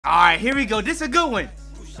Alright, here we go. This is a good one.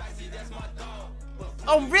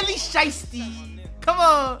 Oh, really shiesty. Come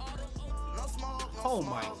on. Oh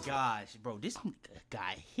my gosh, bro. This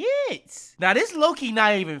guy hits. Now, this low-key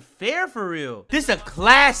not even fair for real. This a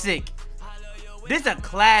classic. This a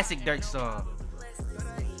classic Durk song.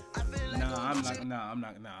 I'm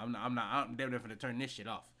definitely gonna turn this shit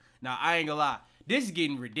off. Now, I ain't gonna lie. This is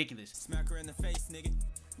getting ridiculous. Smack her in the face, nigga.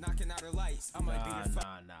 Knocking out her lights. I might be nah.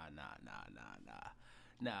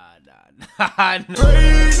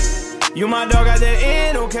 You my dog at the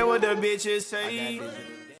end, don't care what the bitches say.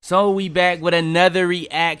 So we back with another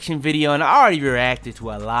reaction video, and I already reacted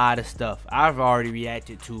to a lot of stuff. I've already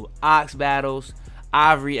reacted to Aux battles.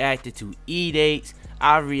 I've reacted to E-dates.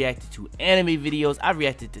 I've reacted to anime videos. I've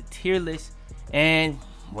reacted to tier lists, and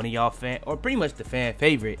one of y'all fan, or pretty much the fan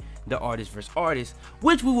favorite, the artist versus artist,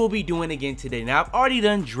 which we will be doing again today. Now, I've already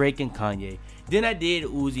done Drake and Kanye. Then I did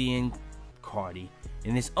Uzi and Cardi.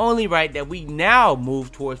 And it's only right that we now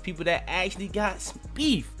move towards people that actually got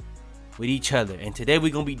beef with each other. And today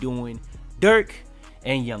we're going to be doing Durk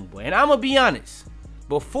and Youngboy. And I'm going to be honest,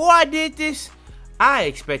 before I did this, I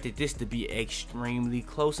expected this to be extremely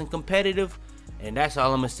close and competitive. And that's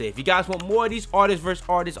all I'm going to say. If you guys want more of these artists versus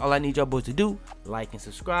artists, all I need y'all boys to do, like and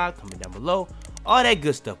subscribe, comment down below, all that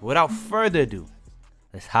good stuff. But without further ado,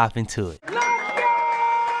 let's hop into it.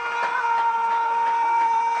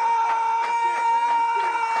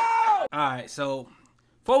 Alright, so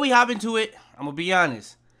before we hop into it, I'm going to be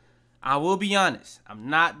honest. I will be honest. I'm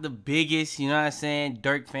not the biggest, you know what I'm saying,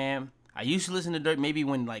 Durk fan. I used to listen to Durk maybe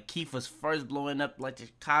when like Keith was first blowing up, like the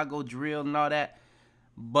Chicago drill and all that.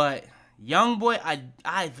 But Youngboy,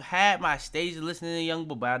 I've had my stage of listening to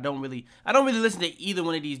Youngboy, but I don't really listen to either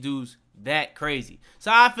one of these dudes that crazy.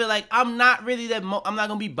 So I feel like I'm not really that I'm not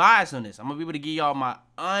gonna be biased on this. I'm gonna be able to give y'all my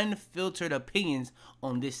unfiltered opinions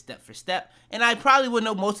on this step for step, and I probably would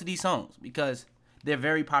know most of these songs because they're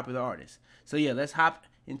very popular artists. So yeah, let's hop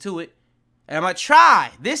into it, and I'm gonna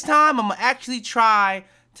try this time. I'm gonna actually try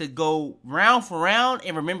to go round for round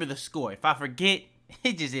and remember the score. If I forget,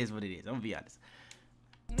 it just is what it is. I'm gonna be honest.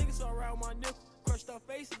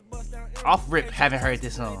 Off rip, haven't heard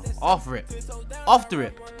this song. Off rip, off the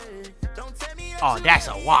rip. Oh, that's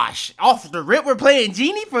a wash. Off the rip, we're playing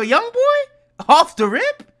Genie for Youngboy? Off the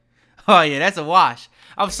rip? Oh yeah, that's a wash.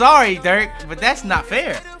 I'm sorry, Durk, but that's not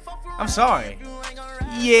fair. I'm sorry.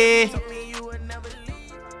 Yeah.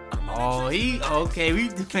 Oh, okay, we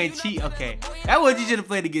playing cheat. Okay, that's what you should have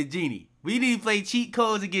played against Genie. We need to play cheat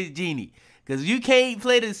codes against Genie. Because you can't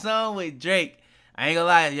play the song with Drake. I ain't gonna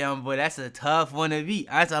lie, Youngboy, that's a tough one to beat.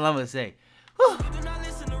 That's all I'm gonna say. Whew.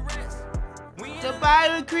 The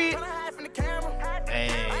Byron Creed. Hey,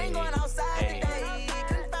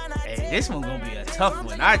 this one gonna be a tough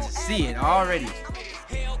one. I just see it already.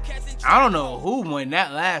 I don't know who won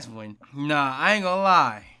that last one. Nah, I ain't gonna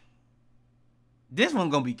lie. This one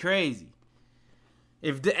gonna be crazy.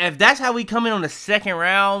 If that's how we come in on the second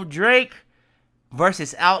round, Drake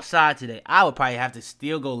versus Outside today, I would probably have to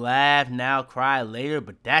still go laugh now, cry later,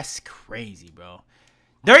 but that's crazy, bro.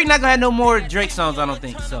 Durk not gonna have no more Drake songs, I don't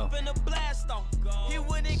think so.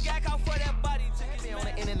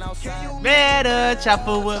 Better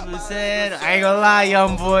chopper what was said. I ain't gonna lie,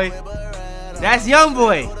 Youngboy. That's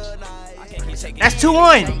Youngboy. That's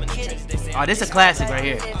 2-1. Oh, this is a classic right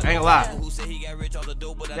here. I ain't gonna lie.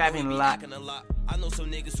 Rapping a lot. I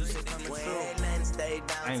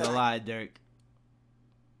ain't gonna lie, Durk.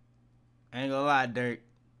 I ain't gonna lie, Durk.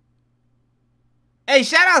 Hey,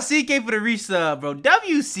 shout out CK for the resub, bro.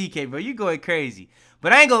 WCK, bro. You going crazy.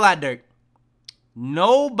 But I ain't gonna lie, Durk.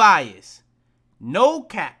 No bias. No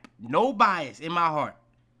cap. No bias in my heart.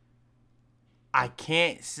 I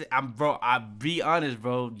can't say, bro, I'll be honest,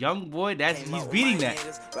 bro. Youngboy, he's beating that.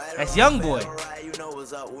 That's Youngboy.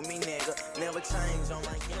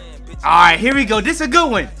 Alright, here we go. This is a good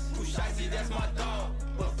one.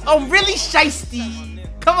 Oh, really shiesty.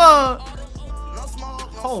 Come on.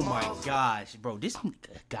 Oh my gosh, bro. This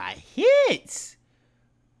guy hits.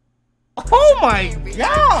 Oh my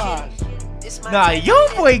gosh. Nah,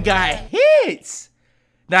 Youngboy got hits.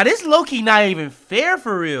 Now, this low-key not even fair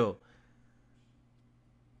for real.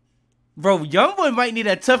 Bro, Youngboy might need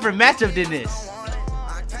a tougher matchup than this.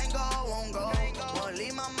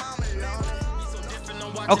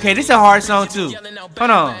 Okay, this is a hard song too.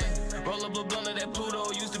 Hold on.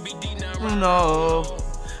 No.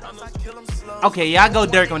 Okay, yeah, I'll go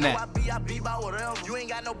Durk on that.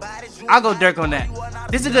 I'll go Durk on that.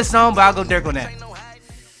 This is a good song, but I'll go Durk on that.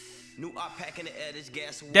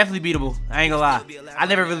 Definitely beatable. I ain't gonna lie. I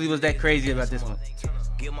never really was that crazy about this one.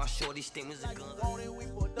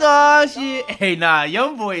 Oh shit. Hey, nah,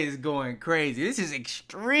 Youngboy is going crazy. This is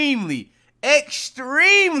extremely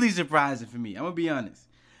surprising for me. I'm gonna be honest.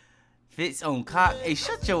 Fitz on cock. Hey,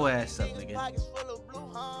 shut your ass up, nigga.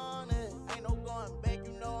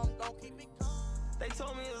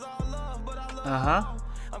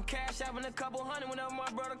 I'm Cashapping a couple hundred whenever my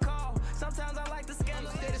brother call. Sometimes I like to scam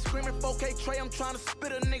instead of screaming 4K Trey. I'm trying to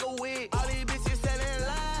spit a nigga wig. All these bitches telling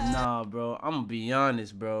lies. Nah, bro. I'm gonna be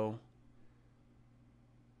honest, bro.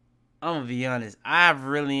 I'm gonna be honest. I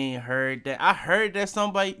really ain't heard that. I heard that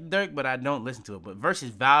song by Durk, but I don't listen to it. But versus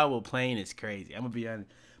Valuable playing is crazy. I'm gonna be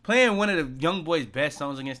honest. Playing one of the Youngboy's best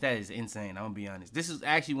songs against that is insane. I'm gonna be honest. This is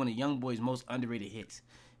actually one of Youngboy's most underrated hits,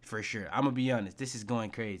 for sure. I'm gonna be honest. This is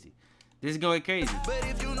going crazy. This is going crazy. But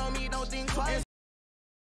if you know me, don't think twice.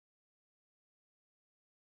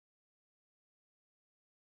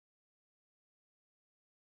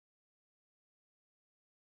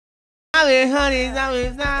 I'm in honey's, I'm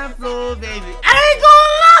in time flow, baby. I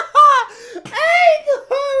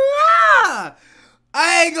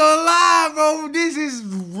ain't gonna lie, bro. This is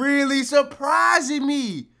really surprising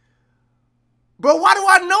me. Bro, why do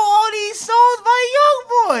I know all these songs by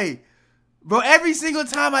Youngboy? Bro, every single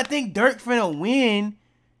time I think Durk finna win,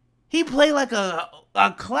 he play like a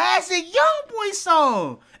classic Youngboy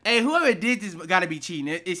song. Hey, whoever did this gotta be cheating.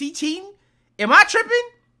 Is he cheating? Am I tripping?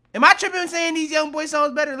 Am I tripping saying these Youngboy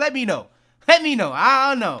songs better? Let me know. Let me know. I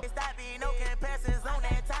don't know.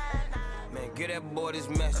 Man, get that boy this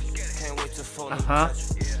message. Can't wait to phone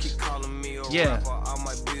Keep calling me a rapper. I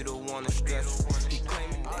might be the one to stress. He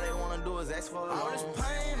claiming all they wanna do is ask for all this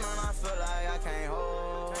pain, man. I feel like I can't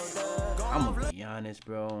hold that. I'm gonna be honest,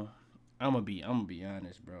 bro. I'm gonna be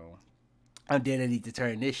honest, bro. I'm dead. I need to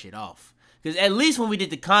turn this shit off. Cause at least when we did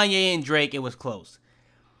the Kanye and Drake, it was close.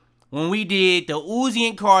 When we did the Uzi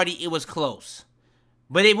and Cardi, it was close.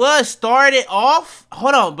 But it was started off.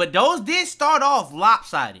 Hold on, but those did start off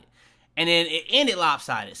lopsided, and then it ended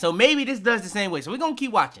lopsided. So maybe this does the same way. So we're gonna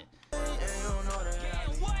keep watching. I'm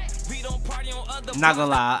not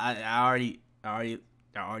gonna lie. I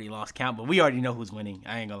already lost count, but we already know who's winning.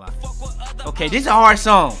 I ain't gonna lie. Okay, this is a hard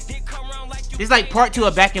song. This is like part 2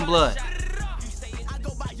 of Back in Blood.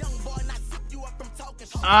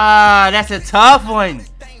 Ah, that's a tough one.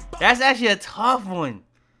 That's actually a tough one.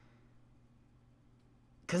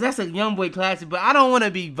 Cause that's a Youngboy classic, but I don't want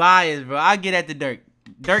to be biased, bro. I get at the Durk.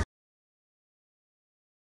 Durk.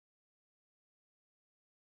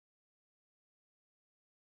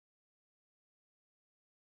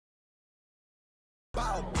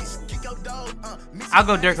 I'll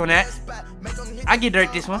go Durk on that. I get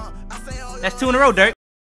Durk this one. That's 2 in a row, Durk.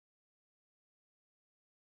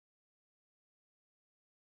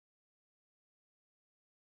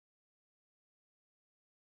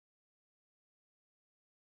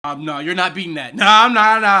 No, you're not beating that. No, I'm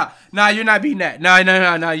not. No, you're not beating that. No,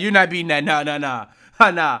 you're not beating that. No.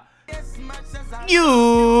 Nah.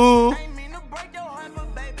 You.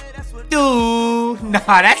 Dude. Nah,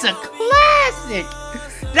 that's a classic.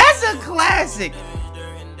 That's a classic.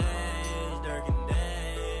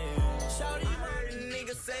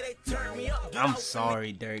 I'm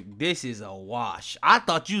sorry, Durk. This is a wash. I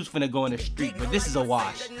thought you was finna go in the street, but this is a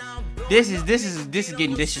wash. This is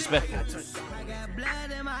getting disrespectful.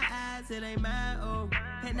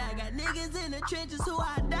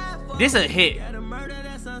 This a hit.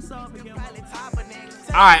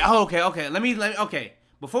 Alright, okay. Okay.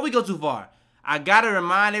 Before we go too far, I gotta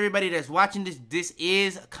remind everybody that's watching this, this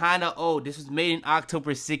is kinda old. This was made in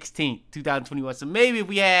October 16th, 2021. So maybe if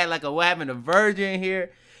we had like a what happened to Virgil in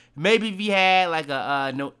here, maybe if we had like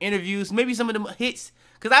a no interviews, maybe some of them hits.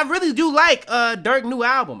 Cause I really do like Durk's new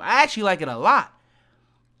album. I actually like it a lot.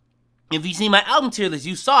 If you see my album tier list,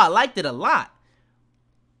 you saw I liked it a lot.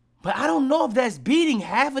 But I don't know if that's beating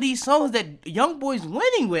half of these songs that Youngboy's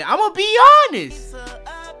winning with. I'm gonna be honest.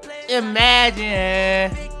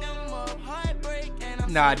 Imagine.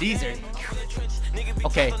 Nah, these are.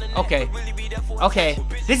 Okay.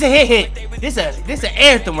 This is a hit. This is an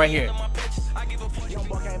anthem right here.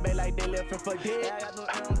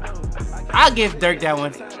 I'll give Durk that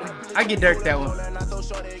one. I give Durk that one.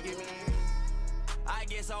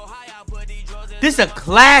 This is a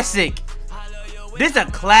classic. This is a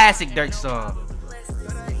classic Durk song.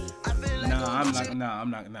 I'm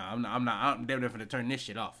definitely gonna turn this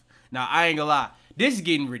shit off. Now I ain't gonna lie. This is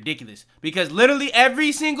getting ridiculous because literally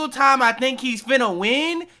every single time I think he's finna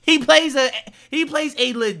win, he plays a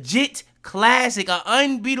legit classic, an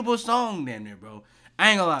unbeatable song damn near, bro. I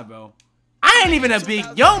ain't gonna lie, bro. I ain't even a big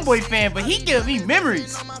Youngboy fan, but he giving me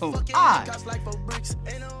memories. Oh, God.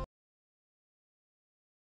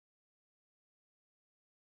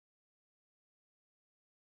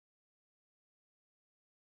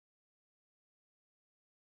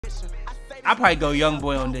 I'll probably go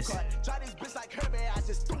Youngboy on this.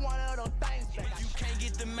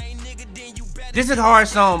 This is a hard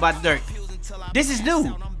song by Durk. This is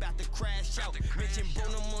new.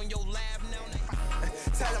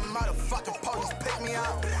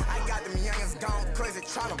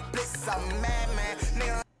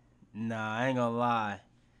 Nah, I ain't gonna lie.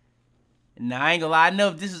 I know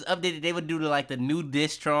if this was updated, they would do like the new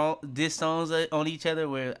diss songs on each other,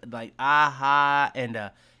 where like Aha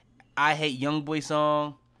and I Hate Youngboy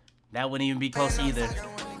song. That wouldn't even be close either.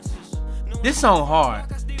 This song hard.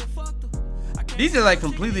 These are like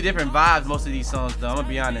completely different vibes, most of these songs though, I'm gonna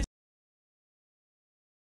be honest.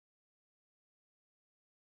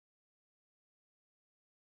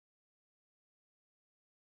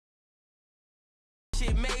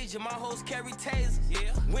 Shit major, my hoes carry tasers.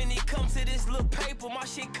 Yeah. When it comes to this little paper, my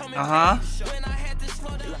shit coming. When I had this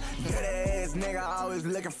nigga always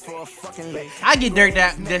looking for a fucking lake. I get Durk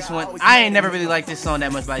this one. I ain't never really liked this song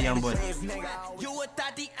that much by Youngboy.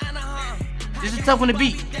 This is a tough one to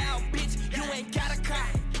beat.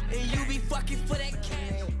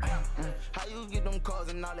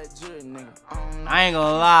 I ain't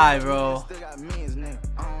gonna lie, bro.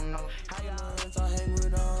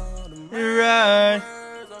 Right.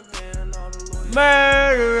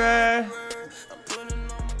 Murderer.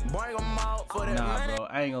 Nah, bro,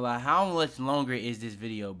 I ain't gonna lie. How much longer is this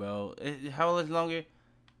video, bro? How much longer?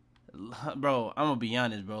 Bro, I'm gonna be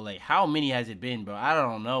honest, bro. Like, how many has it been, bro? I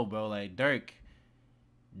don't know, bro. Like, Durk,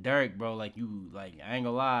 bro. Like, I ain't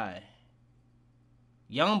gonna lie.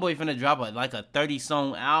 Youngboy finna drop like a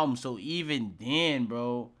 30-song album, so even then,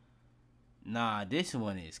 bro. Nah, this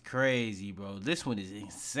one is crazy, bro. This one is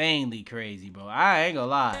insanely crazy, bro. I ain't gonna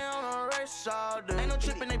lie.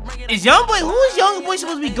 Is Youngboy, who is Youngboy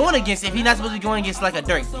supposed to be going against if he's not supposed to be going against like a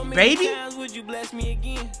Durk? Baby?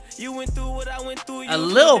 A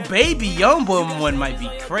little baby Youngboy one might be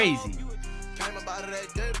crazy.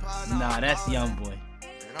 Nah, that's Youngboy.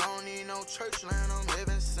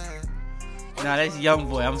 Nah, that's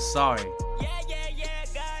Youngboy. I'm sorry.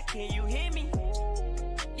 Can you hear me?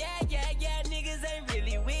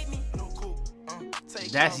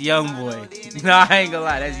 That's Youngboy. Nah, I ain't gonna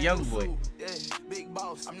lie, that's Youngboy.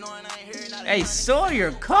 Hey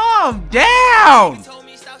Sawyer, calm down.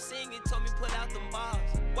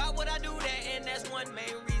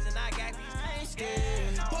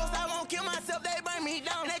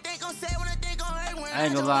 I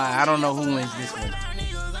ain't gonna lie, I don't know who wins this one.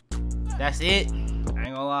 That's it. I ain't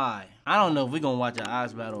gonna lie. I don't know if we're gonna watch an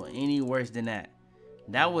Oz battle any worse than that.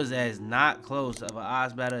 That was as not close of an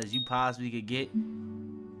Oz battle as you possibly could get.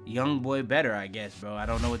 Youngboy better, I guess, bro. I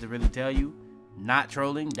don't know what to really tell you. Not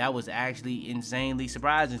trolling. That was actually insanely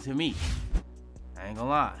surprising to me. I ain't gonna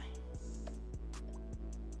lie.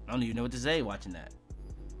 I don't even know what to say watching that.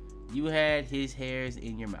 You had his hairs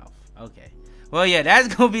in your mouth. Okay. Well, yeah,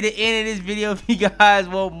 that's gonna be the end of this video. If you guys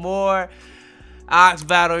want more Ox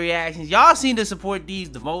battle reactions, y'all seem to support these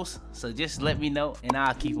the most, so just let me know and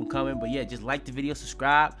I'll keep them coming. But yeah, just like the video,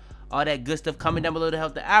 subscribe, all that good stuff. Comment down below to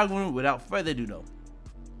help the algorithm. Without further ado though,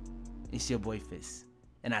 it's your boy Fitz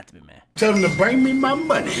and Ultimate Man. Tell him to bring me my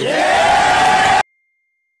money. Yeah!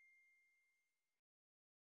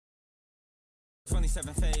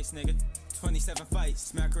 27 face, nigga. 27 fights.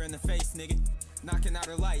 Smack her in the face, nigga. Knocking out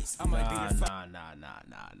her lights. I might be your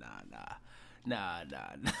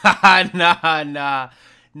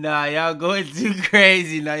Nah, y'all going too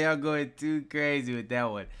crazy. Nah, y'all going too crazy with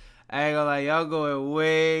that one. I ain't gonna lie, y'all going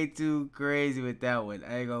way too crazy with that one.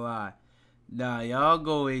 I ain't gonna lie. Nah, y'all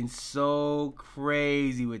going so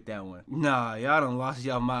crazy with that one. Nah, y'all done lost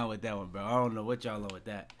y'all mind with that one, bro. I don't know what y'all know with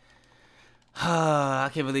that. I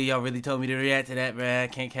can't believe y'all really told me to react to that, bro. I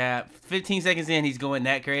can't cap. 15 seconds in, he's going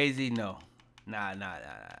that crazy. No. Nah.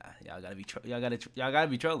 Y'all gotta be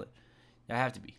trolling. Y'all have to be.